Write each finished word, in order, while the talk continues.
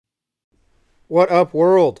What up,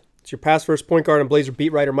 world? It's your past first point guard and Blazer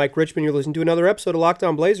beat writer Mike Richmond. You're listening to another episode of Locked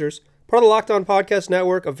On Blazers, part of the Locked On Podcast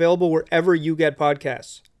Network, available wherever you get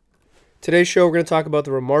podcasts. Today's show, we're going to talk about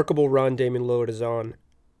the remarkable run Damian Lillard is on,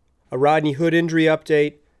 a Rodney Hood injury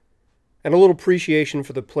update, and a little appreciation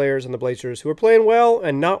for the players on the Blazers who are playing well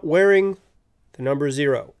and not wearing the number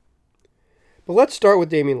 0. But let's start with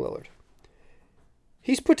Damian Lillard.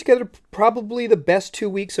 He's put together probably the best 2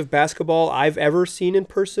 weeks of basketball I've ever seen in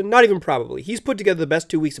person. Not even probably. He's put together the best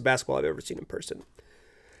 2 weeks of basketball I've ever seen in person.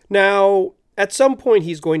 Now, at some point,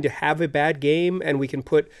 he's going to have a bad game, and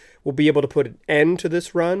we'll be able to put an end to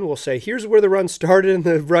this run. We'll say, here's where the run started and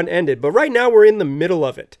the run ended. But right now, we're in the middle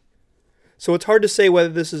of it. So it's hard to say whether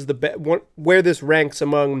this is where this ranks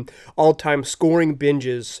among all-time scoring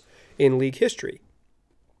binges in league history.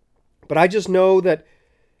 But I just know that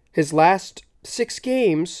his last 6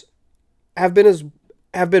 games have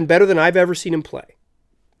been better than I've ever seen him play.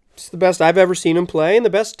 It's the best I've ever seen him play, and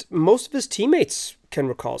the best most of his teammates can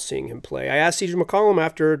recall seeing him play. I asked CJ McCollum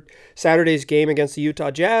after Saturday's game against the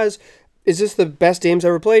Utah Jazz, is this the best Dame's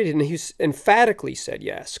ever played? And he emphatically said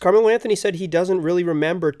yes. Carmelo Anthony said he doesn't really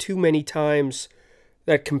remember too many times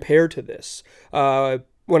that compare to this.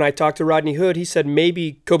 When I talked to Rodney Hood, he said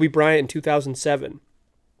maybe Kobe Bryant in 2007.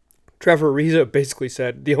 Trevor Ariza basically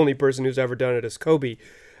said the only person who's ever done it is Kobe,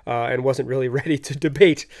 and wasn't really ready to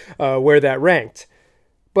debate where that ranked.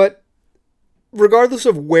 But regardless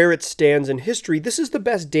of where it stands in history, this is the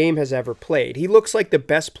best Dame has ever played. He looks like the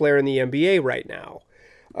best player in the NBA right now.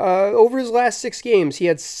 Over his last 6 games, he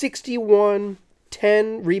had 61,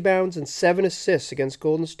 10 rebounds, and 7 assists against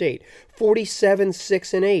Golden State, 47,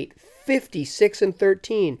 6, and 8, 56 and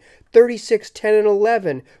 13, 36, 10, and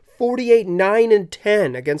 11, 48, 9, and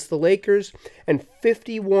 10 against the Lakers, and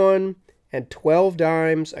 51 and 12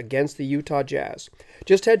 dimes against the Utah Jazz.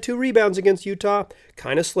 Just had 2 rebounds against Utah.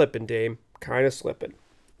 Kind of slipping, Dame. Kind of slipping.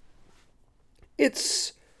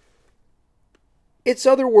 It's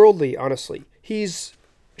otherworldly, honestly. He's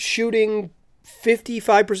shooting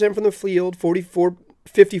 55% from the field,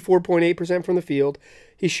 54.8% from the field.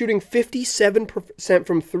 He's shooting 57%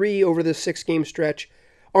 from 3 over the 6-game stretch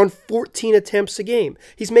on 14 attempts a game.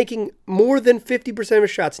 He's making more than 50% of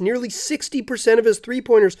his shots, nearly 60% of his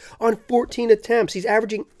three-pointers on 14 attempts. He's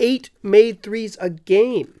averaging 8 made threes a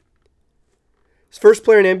game. He's first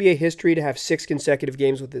player in NBA history to have 6 consecutive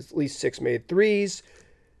games with at least 6 made threes.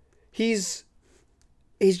 He's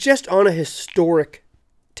just on a historic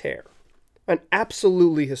tear. An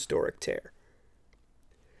absolutely historic tear.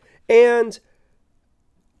 And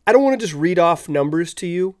I don't want to just read off numbers to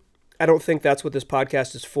you. I don't think that's what this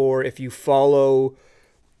podcast is for. If you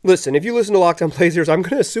listen to Locked On Blazers, I'm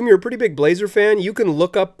going to assume you're a pretty big Blazer fan. You can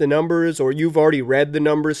look up the numbers, or you've already read the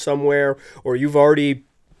numbers somewhere, or you've already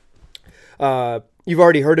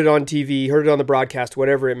heard it on TV, heard it on the broadcast,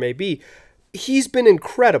 whatever it may be. He's been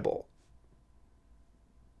incredible.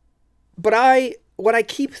 But what I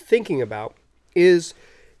keep thinking about is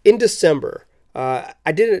in December, I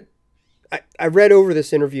read over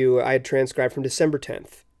this interview I had transcribed from December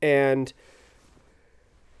 10th. And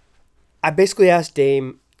I basically asked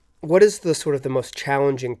Dame, what is the most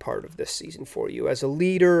challenging part of this season for you? As a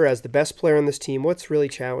leader, as the best player on this team, what's really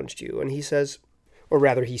challenged you? And he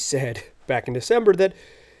said back in December that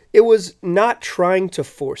it was not trying to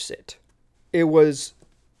force it. It was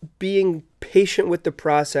being patient with the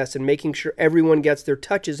process and making sure everyone gets their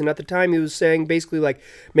touches. And at the time he was saying basically like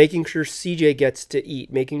making sure CJ gets to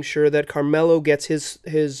eat, making sure that Carmelo gets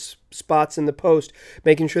his spots in the post,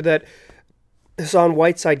 making sure that Hassan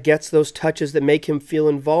Whiteside gets those touches that make him feel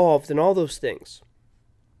involved and all those things.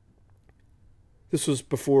 This was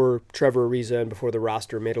before Trevor Ariza and before the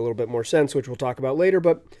roster made a little bit more sense, which we'll talk about later.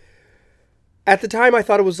 But at the time I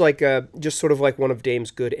thought it was like just sort of like one of Dame's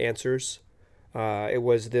good answers. It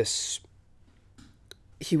was this,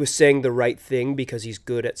 he was saying the right thing because he's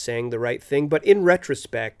good at saying the right thing. But in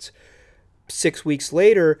retrospect, 6 weeks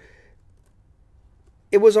later,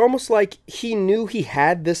 it was almost like he knew he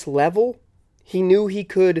had this level. He knew he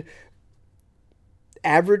could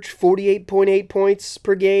average 48.8 points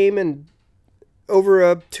per game and over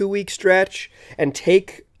a 2-week stretch and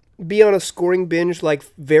be on a scoring binge like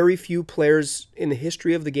very few players in the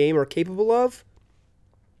history of the game are capable of.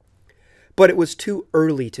 But it was too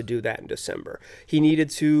early to do that in December. He needed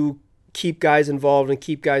to keep guys involved and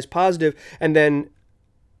keep guys positive and then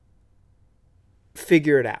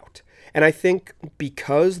figure it out. And I think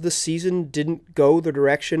because the season didn't go the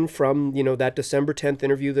direction from, that December 10th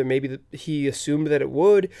interview that maybe he assumed that it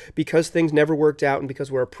would, because things never worked out and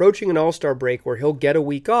because we're approaching an All-Star break where he'll get a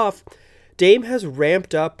week off, Dame has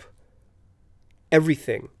ramped up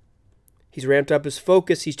everything He's ramped up his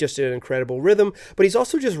focus. He's just in an incredible rhythm, but he's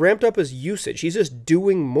also just ramped up his usage. He's just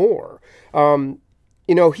doing more.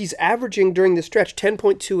 He's averaging during the stretch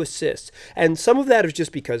 10.2 assists, and some of that is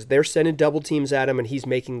just because they're sending double teams at him and he's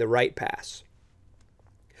making the right pass.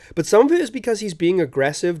 But some of it is because he's being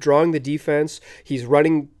aggressive, drawing the defense. He's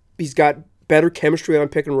got better chemistry on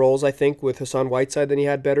pick and rolls, I think, with Hassan Whiteside than he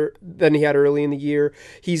had early in the year.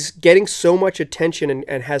 He's getting so much attention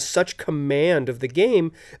and has such command of the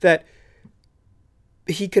game that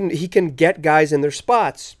he can get guys in their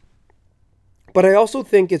spots. But I also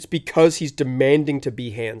think it's because he's demanding to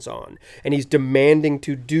be hands-on, and he's demanding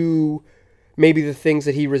to do maybe the things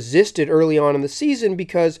that he resisted early on in the season,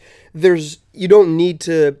 because you don't need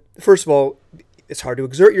to, first of all, it's hard to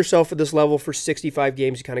exert yourself at this level for 65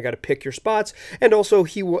 games. You kind of got to pick your spots. And also,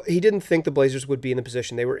 he didn't think the Blazers would be in the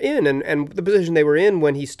position they were in. And the position they were in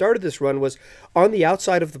when he started this run was on the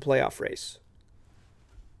outside of the playoff race,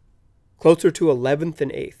 closer to 11th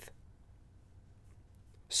and 8th.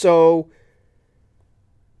 So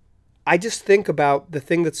I just think about the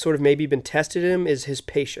thing that's sort of maybe been tested in him is his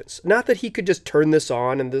patience. Not that he could just turn this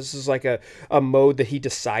on and this is like a mode that he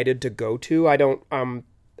decided to go to.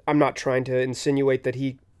 I'm not trying to insinuate that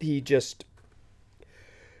he just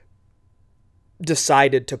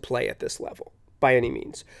decided to play at this level by any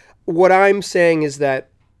means. What I'm saying is that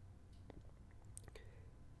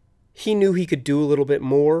he knew he could do a little bit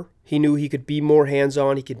more. He knew he could be more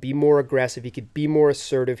hands-on. He could be more aggressive. He could be more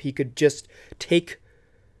assertive. He could just take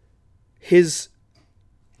his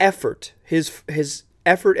effort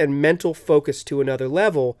and mental focus to another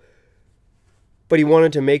level, but he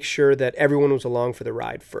wanted to make sure that everyone was along for the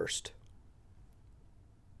ride first.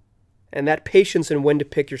 And that patience in when to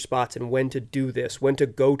pick your spots and when to do this, when to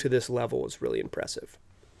go to this level is really impressive.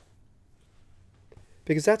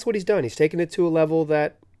 Because that's what he's done. He's taken it to a level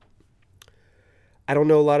that I don't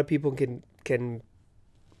know a lot of people can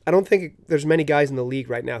I don't think there's many guys in the league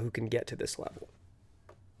right now who can get to this level.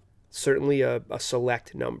 Certainly a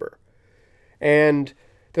select number. And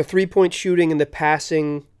the three-point shooting and the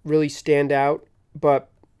passing really stand out, but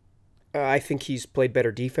I think he's played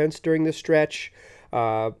better defense during this stretch.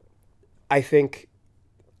 I think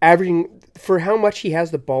averaging, for how much he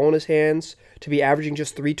has the ball in his hands, to be averaging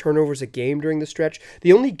just 3 turnovers a game during the stretch.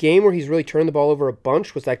 The only game where he's really turned the ball over a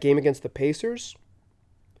bunch was that game against the Pacers.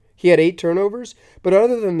 He had 8 turnovers, but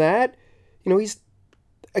other than that, he's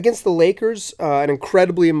against the Lakers, an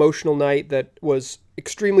incredibly emotional night that was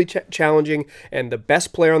extremely challenging, and the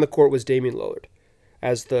best player on the court was Damian Lillard.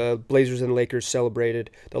 As the Blazers and Lakers celebrated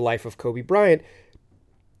the life of Kobe Bryant,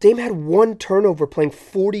 Dame had 1 turnover playing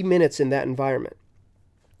 40 minutes in that environment.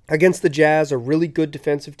 Against the Jazz, a really good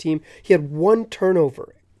defensive team, he had 1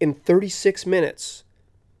 turnover in 36 minutes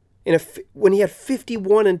when he had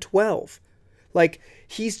 51 and 12. Like,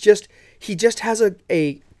 he just has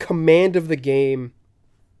a command of the game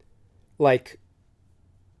like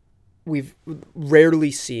we've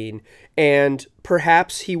rarely seen, and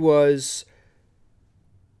perhaps he was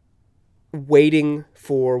waiting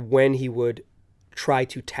for when he would try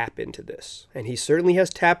to tap into this. And he certainly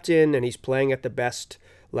has tapped in, and he's playing at the best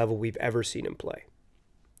level we've ever seen him play.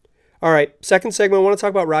 All right, second segment, I want to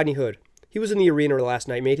talk about Rodney Hood. He was in the arena last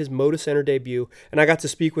night, made his Moda Center debut, and I got to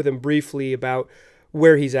speak with him briefly about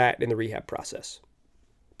where he's at in the rehab process.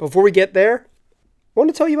 Before we get there, I want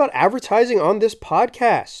to tell you about advertising on this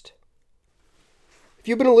podcast. If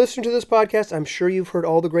you've been a listener to this podcast, I'm sure you've heard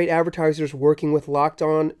all the great advertisers working with Locked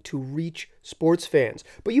On to reach sports fans.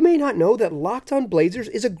 But you may not know that Locked On Blazers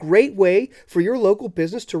is a great way for your local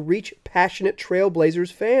business to reach passionate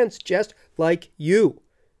Trailblazers fans just like you.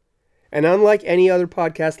 And unlike any other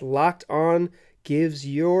podcast, Locked On gives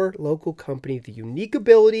your local company the unique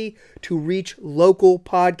ability to reach local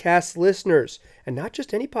podcast listeners. And not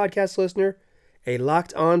just any podcast listener, a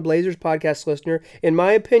Locked On Blazers podcast listener, in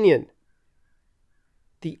my opinion,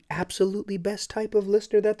 the absolutely best type of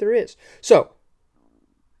listener that there is. So,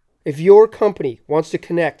 if your company wants to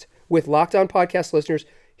connect with Locked On podcast listeners,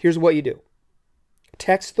 here's what you do.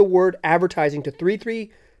 Text the word advertising to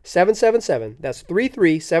 33777. That's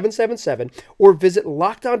 33777. Or visit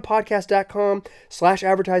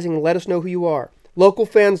lockedonpodcast.com/advertising and let us know who you are. Local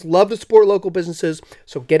fans love to support local businesses,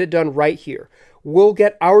 so get it done right here. We'll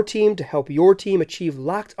get our team to help your team achieve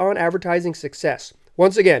Locked On advertising success.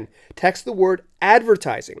 Once again, text the word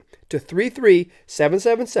advertising to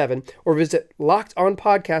 33777 or visit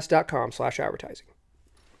lockedonpodcast.com/advertising.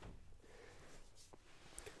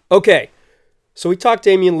 Okay, so we talked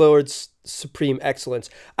Damian Lillard's supreme excellence.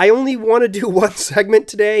 I only want to do one segment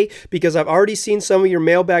today because I've already seen some of your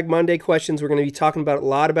Mailbag Monday questions. We're going to be talking about a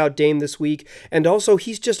lot about Dame this week. And also,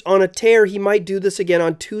 he's just on a tear. He might do this again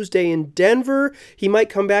on Tuesday in Denver. He might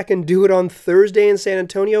come back and do it on Thursday in San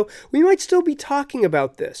Antonio. We might still be talking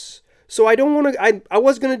about this. So I don't want to, I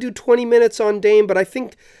was going to do 20 minutes on Dame, but I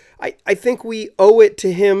think we owe it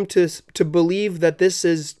to him to believe that this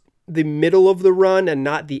is the middle of the run and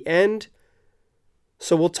not the end.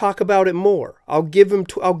 So we'll talk about it more. I'll give him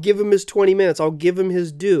his 20 minutes. I'll give him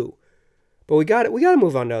his due. But we got to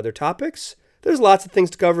move on to other topics. There's lots of things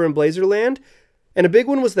to cover in Blazerland. And a big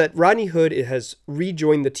one was that Rodney Hood has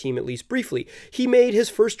rejoined the team, at least briefly. He made his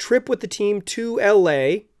first trip with the team to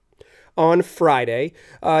LA on Friday.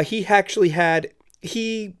 He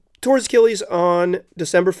tore his Achilles on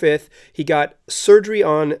December 5th. He got surgery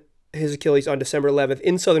on his Achilles on December 11th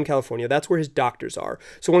in Southern California. That's where his doctors are.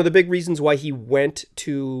 So one of the big reasons why he went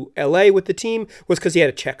to LA with the team was because he had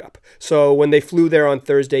a checkup. So when they flew there on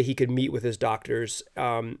Thursday, he could meet with his doctors.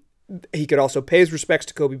 He could also pay his respects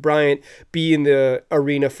to Kobe Bryant, be in the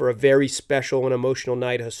arena for a very special and emotional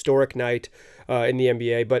night, a historic night in the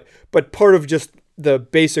NBA. But part of just the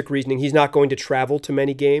basic reasoning, he's not going to travel to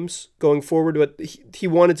many games going forward, but he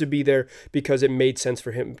wanted to be there because it made sense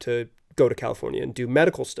for him to go to California and do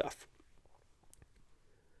medical stuff.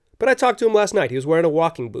 But I talked to him last night. He was wearing a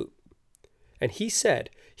walking boot. And he said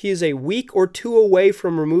he is a week or two away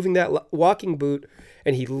from removing that walking boot,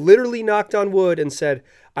 and he literally knocked on wood and said,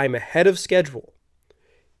 "I'm ahead of schedule."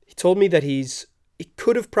 He told me that he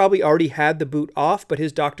could have probably already had the boot off, but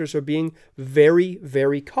his doctors are being very,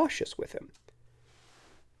 very cautious with him.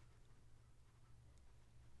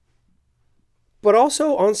 But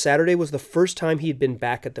also on Saturday was the first time he'd been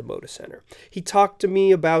back at the Moda Center. He talked to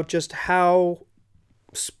me about just how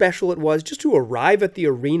special it was just to arrive at the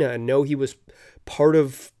arena and know he was part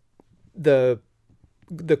of the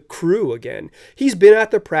crew again. He's been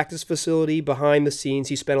at the practice facility behind the scenes.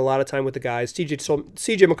 He spent a lot of time with the guys. CJ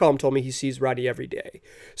McCollum told me he sees Rodney every day.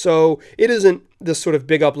 So it isn't this sort of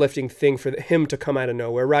big uplifting thing for him to come out of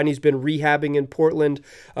nowhere. Rodney's been rehabbing in Portland.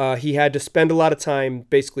 He had to spend a lot of time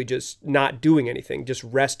basically just not doing anything, just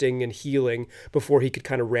resting and healing before he could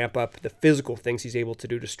kind of ramp up the physical things he's able to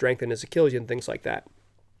do to strengthen his Achilles and things like that.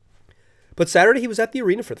 But Saturday he was at the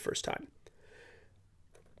arena for the first time.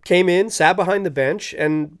 Came in, sat behind the bench,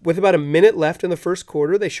 and with about a minute left in the first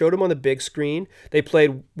quarter, they showed him on the big screen. They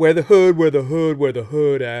played Where the Hood, Where the Hood, Where the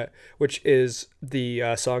Hood At, which is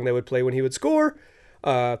the song they would play when he would score,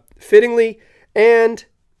 fittingly. And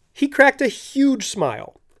he cracked a huge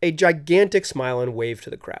smile, a gigantic smile, and waved to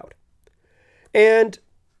the crowd. And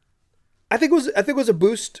I think it was a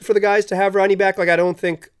boost for the guys to have Rodney back. Like, I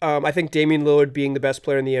think Damian Lillard being the best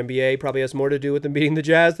player in the NBA probably has more to do with them beating the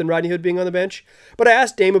Jazz than Rodney Hood being on the bench. But I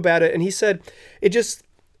asked Dame about it, and he said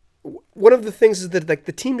one of the things is that like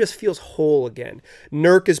the team just feels whole again.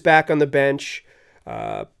 Nurk is back on the bench.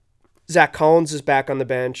 Zach Collins is back on the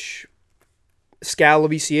bench. Skal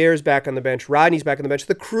Labissiere is back on the bench. Rodney's back on the bench.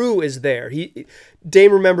 The crew is there.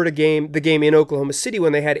 Dame remembered the game in Oklahoma City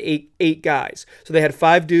when they had eight guys. So they had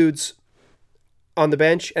 5 dudes on the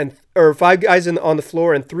bench or 5 guys on the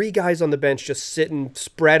floor and 3 guys on the bench just sitting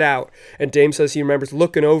spread out. And Dame says he remembers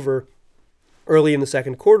looking over early in the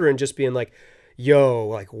second quarter and just being like, "Yo,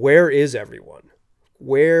 like where is everyone?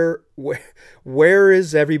 Where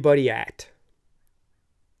is everybody at?"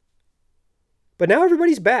 But now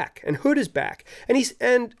everybody's back and Hood is back. And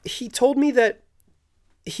he told me that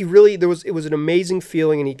it was an amazing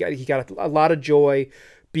feeling and he got a lot of joy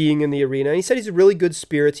being in the arena. And he said he's in really good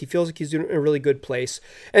spirits. He feels like he's in a really good place.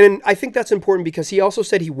 And I think that's important because he also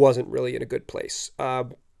said he wasn't really in a good place.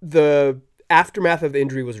 The aftermath of the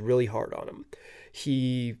injury was really hard on him.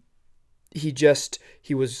 He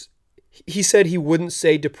said he wouldn't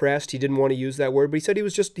say depressed. He didn't want to use that word, but he said he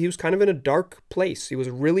was kind of in a dark place. He was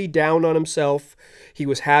really down on himself. He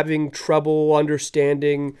was having trouble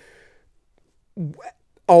understanding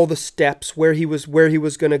all the steps, where he was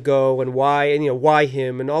going to go and why, and why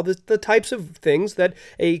him, and all the types of things that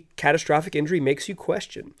a catastrophic injury makes you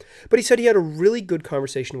question. But he said he had a really good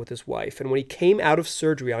conversation with his wife, and when he came out of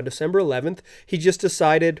surgery on December 11th, he just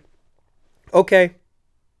decided, okay,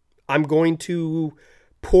 I'm going to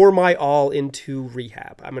pour my all into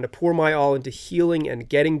rehab. I'm going to pour my all into healing and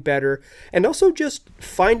getting better and also just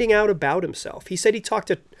finding out about himself. He said he talked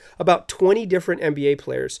to about 20 different NBA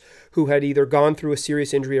players who had either gone through a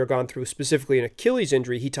serious injury or gone through specifically an Achilles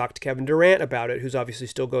injury. He talked to Kevin Durant about it, who's obviously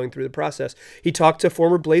still going through the process. He talked to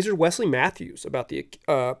former Blazer Wesley Matthews about the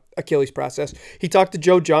Achilles process. He talked to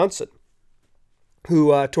Joe Johnson,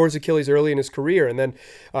 who tore his Achilles early in his career and then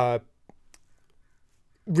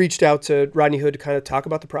reached out to Rodney Hood to kind of talk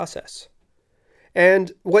about the process.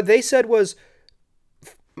 And what they said was,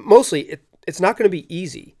 mostly, it's not going to be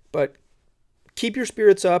easy, but keep your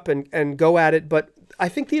spirits up and go at it. But I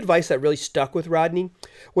think the advice that really stuck with Rodney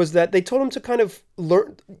was that they told him to kind of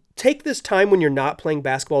take this time when you're not playing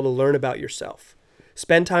basketball to learn about yourself.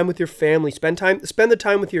 Spend time with your family. Spend the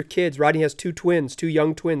time with your kids. Rodney has two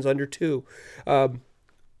young twins under 2.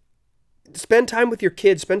 Spend time with your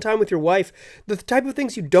kids. Spend time with your wife. The type of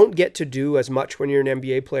things you don't get to do as much when you're an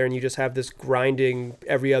NBA player and you just have this grinding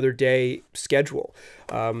every other day schedule.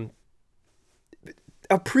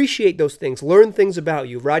 Appreciate those things. Learn things about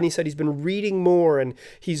you. Rodney said he's been reading more, and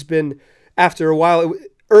he's been, after a while,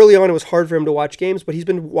 early on it was hard for him to watch games, but he's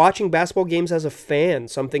been watching basketball games as a fan,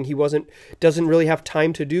 something he doesn't really have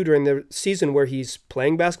time to do during the season where he's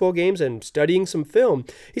playing basketball games and studying some film.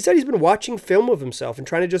 He said he's been watching film of himself and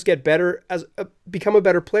trying to just get better, become a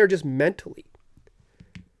better player just mentally.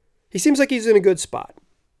 He seems like he's in a good spot.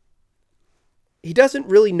 He doesn't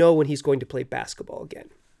really know when he's going to play basketball again.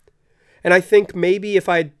 And I think maybe if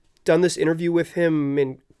I'd done this interview with him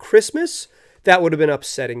in Christmas, that would have been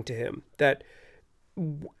upsetting to him. That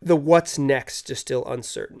the what's next is still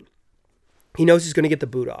uncertain. He knows he's going to get the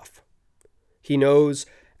boot off. He knows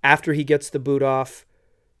after he gets the boot off,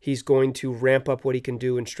 he's going to ramp up what he can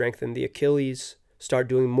do and strengthen the Achilles, start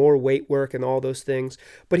doing more weight work and all those things.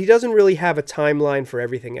 But he doesn't really have a timeline for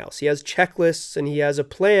everything else. He has checklists and he has a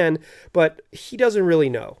plan, but he doesn't really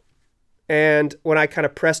know. And when I kind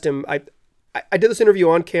of pressed him, I did this interview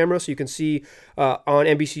on camera, so you can see on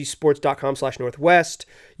NBCSports.com/Northwest.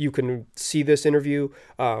 You can see this interview.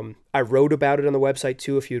 I wrote about it on the website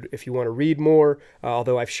too, if you want to read more.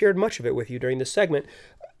 Although I've shared much of it with you during this segment,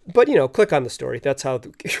 but click on the story. That's how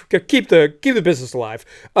keep the business alive.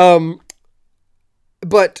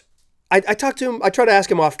 But I talked to him. I try to ask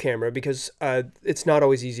him off camera because it's not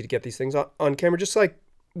always easy to get these things on camera. Just like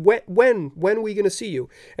when are we going to see you?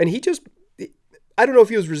 And he just. I don't know if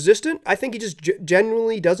he was resistant. I think he just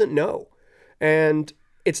genuinely doesn't know. And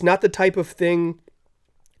it's not the type of thing,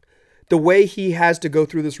 the way he has to go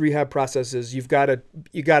through this rehab process is you got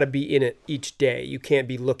to be in it each day. You can't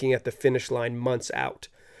be looking at the finish line months out.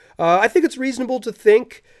 I think it's reasonable to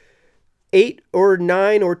think 8 or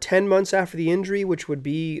 9 or 10 months after the injury, which would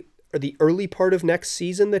be the early part of next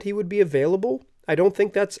season, that he would be available. I don't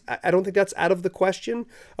think that's out of the question.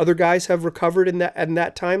 Other guys have recovered in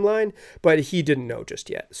that timeline, but he didn't know just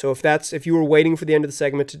yet. So if you were waiting for the end of the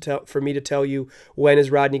segment for me to tell you when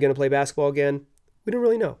is Rodney going to play basketball again, we don't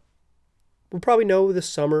really know. We'll probably know this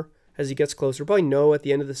summer as he gets closer. We'll probably know at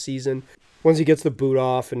the end of the season once he gets the boot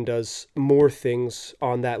off and does more things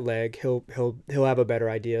on that leg. He'll have a better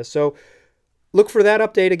idea. So look for that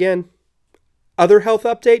update again. Other health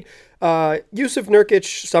update: Jusuf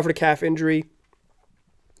Nurkic suffered a calf injury.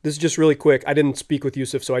 This is just really quick. I didn't speak with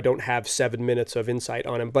Jusuf, so I don't have 7 minutes of insight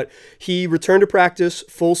on him. But he returned to practice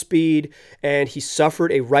full speed, and he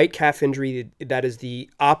suffered a right calf injury that is the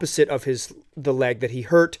opposite of the leg that he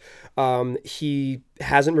hurt. He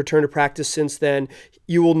hasn't returned to practice since then.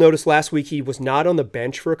 You will notice last week he was not on the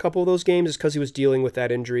bench for a couple of those games because he was dealing with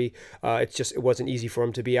that injury. It wasn't easy for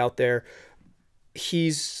him to be out there.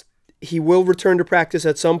 He will return to practice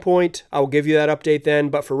at some point. I will give you that update then.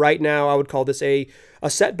 But for right now, I would call this a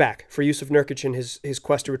setback for Jusuf Nurkic in his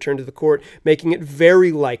quest to return to the court, making it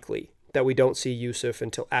very likely that we don't see Jusuf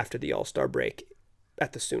until after the All-Star break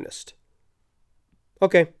at the soonest.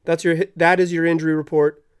 Okay, that is your injury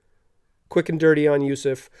report. Quick and dirty on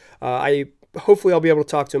Jusuf. Hopefully I'll be able to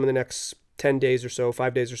talk to him in the next 10 days or so,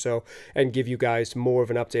 5 days or so, and give you guys more of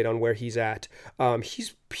an update on where he's at.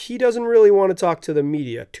 He doesn't really want to talk to the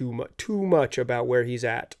media too much about where he's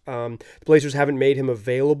at. The Blazers haven't made him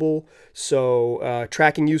available, so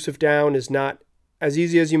tracking Jusuf down is not as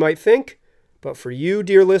easy as you might think. But for you,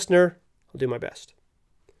 dear listener, I'll do my best.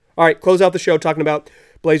 All right, close out the show talking about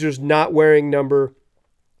Blazers not wearing number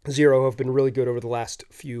 0, who have been really good over the last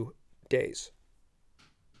few days.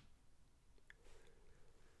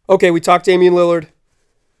 Okay, we talked Damian Lillard,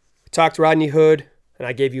 we talked Rodney Hood, and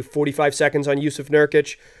I gave you 45 seconds on Jusuf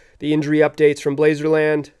Nurkic, the injury updates from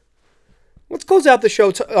Blazerland. Let's close out the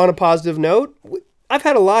show on a positive note. I've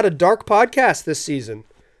had a lot of dark podcasts this season.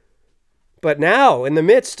 But now, in the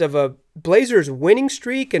midst of a Blazers winning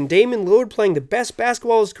streak and Damian Lillard playing the best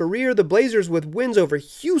basketball of his career, the Blazers with wins over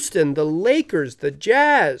Houston, the Lakers, the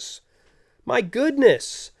Jazz. My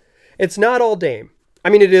goodness. It's not all Dame. I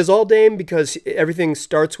mean, it is all Dame because everything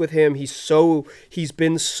starts with him. He's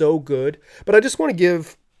been so good. But I just want to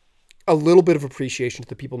give a little bit of appreciation to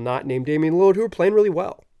the people not named Damian Lillard who are playing really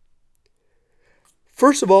well.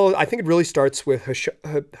 First of all, I think it really starts with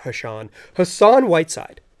Hassan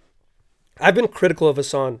Whiteside. I've been critical of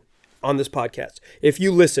Hassan on this podcast. If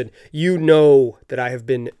you listen, you know that I have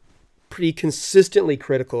been pretty consistently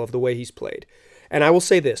critical of the way he's played. And I will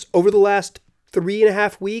say this, over the last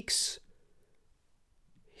 3.5 weeks,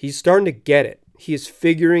 he's starting to get it. He is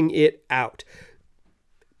figuring it out.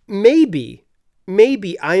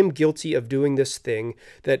 Maybe I am guilty of doing this thing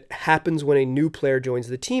that happens when a new player joins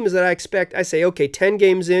the team, is that I say, okay, 10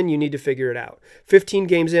 games in, you need to figure it out. 15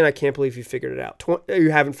 games in, I can't believe you figured it out.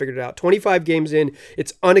 You haven't figured it out. 25 games in,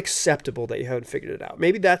 it's unacceptable that you haven't figured it out.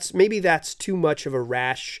 Maybe that's too much of a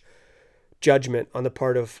rash judgment on the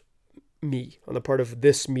part of me, on the part of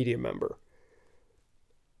this media member.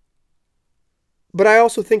 But I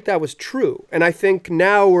also think that was true. And I think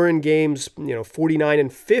now we're in games, 49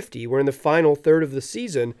 and 50. We're in the final third of the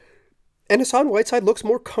season. And Hassan Whiteside looks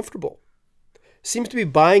more comfortable. Seems to be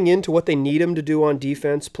buying into what they need him to do on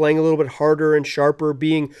defense, playing a little bit harder and sharper,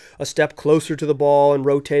 being a step closer to the ball and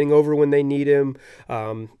rotating over when they need him.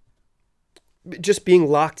 Just being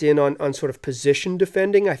locked in on sort of position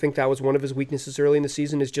defending. I think that was one of his weaknesses early in the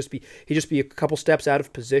season, is just be a couple steps out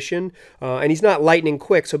of position. And he's not lightning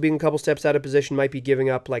quick, so being a couple steps out of position might be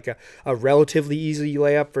giving up like a relatively easy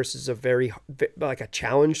layup versus a very, like a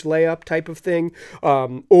challenged layup type of thing.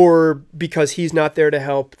 Or because he's not there to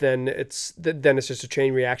help, then it's just a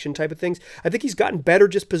chain reaction type of things. I think he's gotten better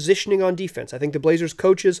just positioning on defense. I think the Blazers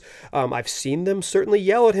coaches, I've seen them certainly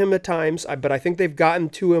yell at him at times, but I think they've gotten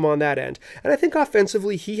to him on that end. And I think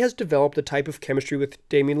offensively, he has developed a type of chemistry with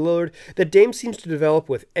Damian Lillard that Dame seems to develop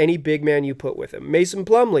with any big man you put with him. Mason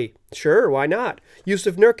Plumlee, sure, why not?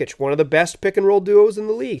 Jusuf Nurkic, one of the best pick-and-roll duos in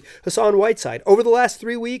the league. Hassan Whiteside. Over the last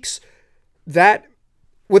 3 weeks, that,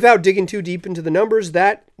 without digging too deep into the numbers,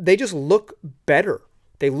 that they just look better.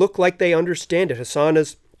 They look like they understand it. Hassan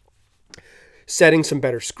is setting some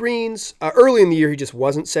better screens. Early in the year, he just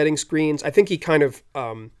wasn't setting screens. I think he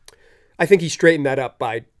straightened that up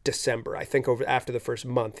by December. I think after the first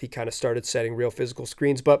month, he kind of started setting real physical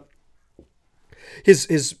screens. But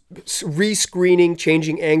his re-screening,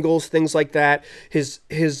 changing angles, things like that,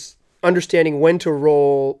 his understanding when to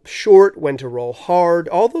roll short, when to roll hard,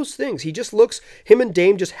 all those things. He just looks, him and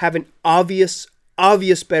Dame just have an obvious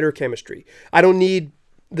better chemistry. I don't need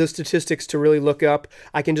the statistics to really look up.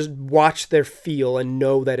 I can just watch their feel and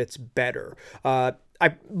know that it's better.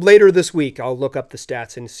 Later this week, I'll look up the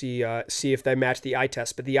stats and see if they match the eye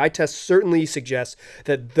test. But the eye test certainly suggests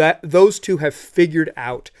that those two have figured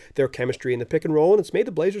out their chemistry in the pick and roll, and it's made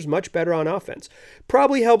the Blazers much better on offense.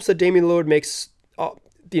 Probably helps that Damian Lillard makes a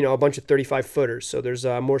bunch of 35-footers, so there's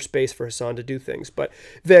more space for Hassan to do things. But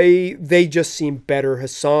they just seem better.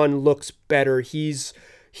 Hassan looks better. He's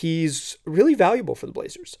really valuable for the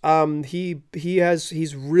Blazers.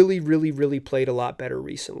 He's really played a lot better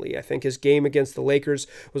recently. I think his game against the Lakers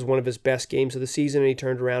was one of his best games of the season, and he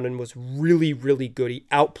turned around and was really good. He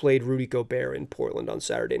outplayed Rudy Gobert in Portland on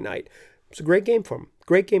Saturday night. It's a great game for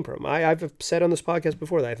him. I've said on this podcast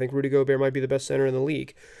before that I think Rudy Gobert might be the best center in the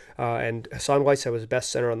league, and Hassan Whiteside was the best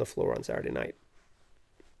center on the floor on Saturday night.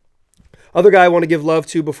 Other guy I want to give love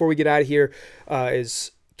to before we get out of here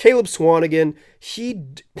is Caleb Swanigan.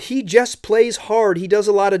 He just plays hard. He does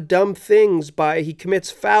a lot of dumb things. He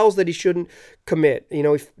commits fouls that he shouldn't commit. He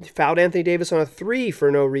fouled Anthony Davis on a 3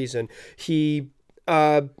 for no reason. He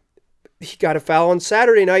got a foul on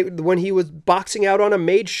Saturday night when he was boxing out on a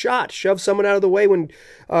made shot, shoved someone out of the way when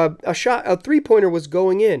a three-pointer was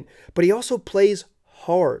going in. But he also plays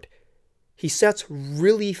hard. He sets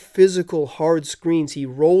really physical, hard screens. He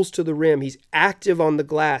rolls to the rim. He's active on the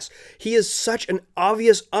glass. He is such an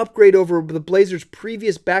obvious upgrade over the Blazers'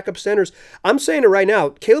 previous backup centers. I'm saying it right now.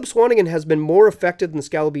 Caleb Swanigan has been more effective than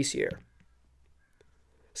Skal Labissière.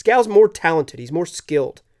 Skal's more talented. He's more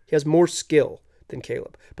skilled. He has more skill than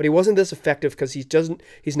Caleb. But he wasn't this effective because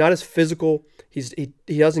he's not as physical. He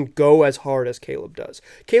doesn't go as hard as Caleb does.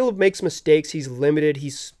 Caleb makes mistakes. He's limited.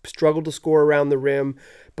 He's struggled to score around the rim.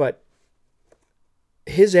 But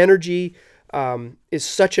his energy is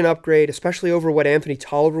such an upgrade, especially over what Anthony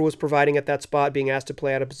Tolliver was providing at that spot, being asked to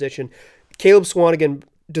play out of position. Caleb Swanigan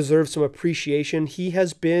deserves some appreciation. He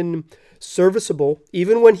has been serviceable.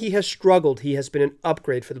 Even when he has struggled, he has been an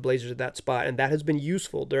upgrade for the Blazers at that spot, and that has been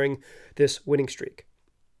useful during this winning streak,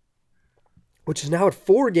 which is now at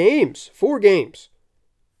 4 games. 4 games.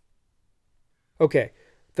 Okay,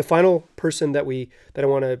 the final person that I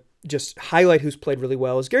want to just highlight who's played really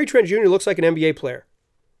well is Gary Trent Jr. Looks like an NBA player.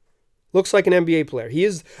 He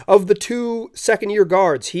is, of the 2 second-year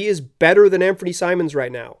guards, he is better than Anthony Simons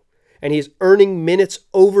right now. and he's earning minutes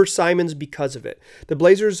over Simons because of it. The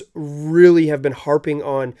Blazers really have been harping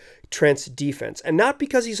on Trent's defense, and not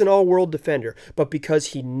because he's an all-world defender, but because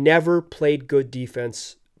he never played good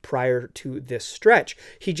defense prior to this stretch.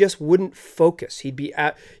 He just wouldn't focus.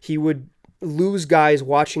 He would lose guys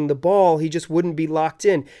watching the ball. He just wouldn't be locked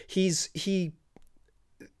in.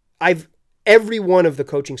 Every one of the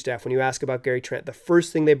coaching staff, when you ask about Gary Trent, the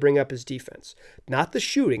first thing they bring up is defense, not the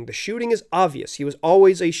shooting. The shooting is obvious. He was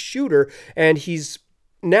always a shooter, and he's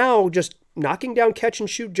now just knocking down catch and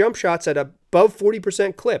shoot jump shots at above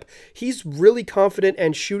 40% clip. He's really confident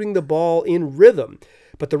and shooting the ball in rhythm.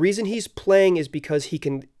 But the reason he's playing is because he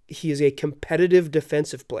is a competitive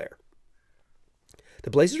defensive player. The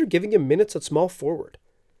Blazers are giving him minutes at small forward.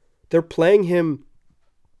 They're playing him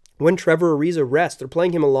when Trevor Ariza rests. They're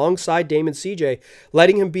playing him alongside Damon CJ,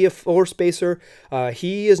 letting him be a floor spacer.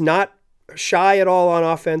 He is not shy at all on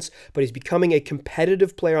offense, but he's becoming a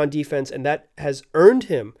competitive player on defense, and that has earned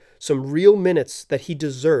him some real minutes that he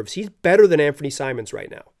deserves. He's better than Anthony Simons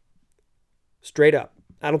right now. Straight up.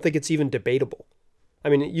 I don't think it's even debatable. I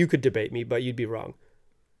mean, you could debate me, but you'd be wrong.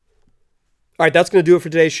 All right, that's going to do it for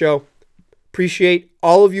today's show. Appreciate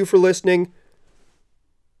all of you for listening.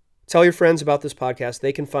 Tell your friends about this podcast.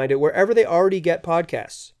 They can find it wherever they already get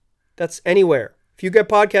podcasts. That's anywhere. If you get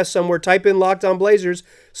podcasts somewhere, type in Locked On Blazers,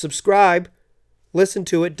 subscribe, listen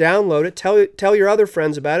to it, download it, tell your other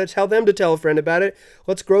friends about it, tell them to tell a friend about it.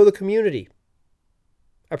 Let's grow the community.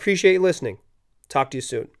 I appreciate you listening. Talk to you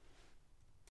soon.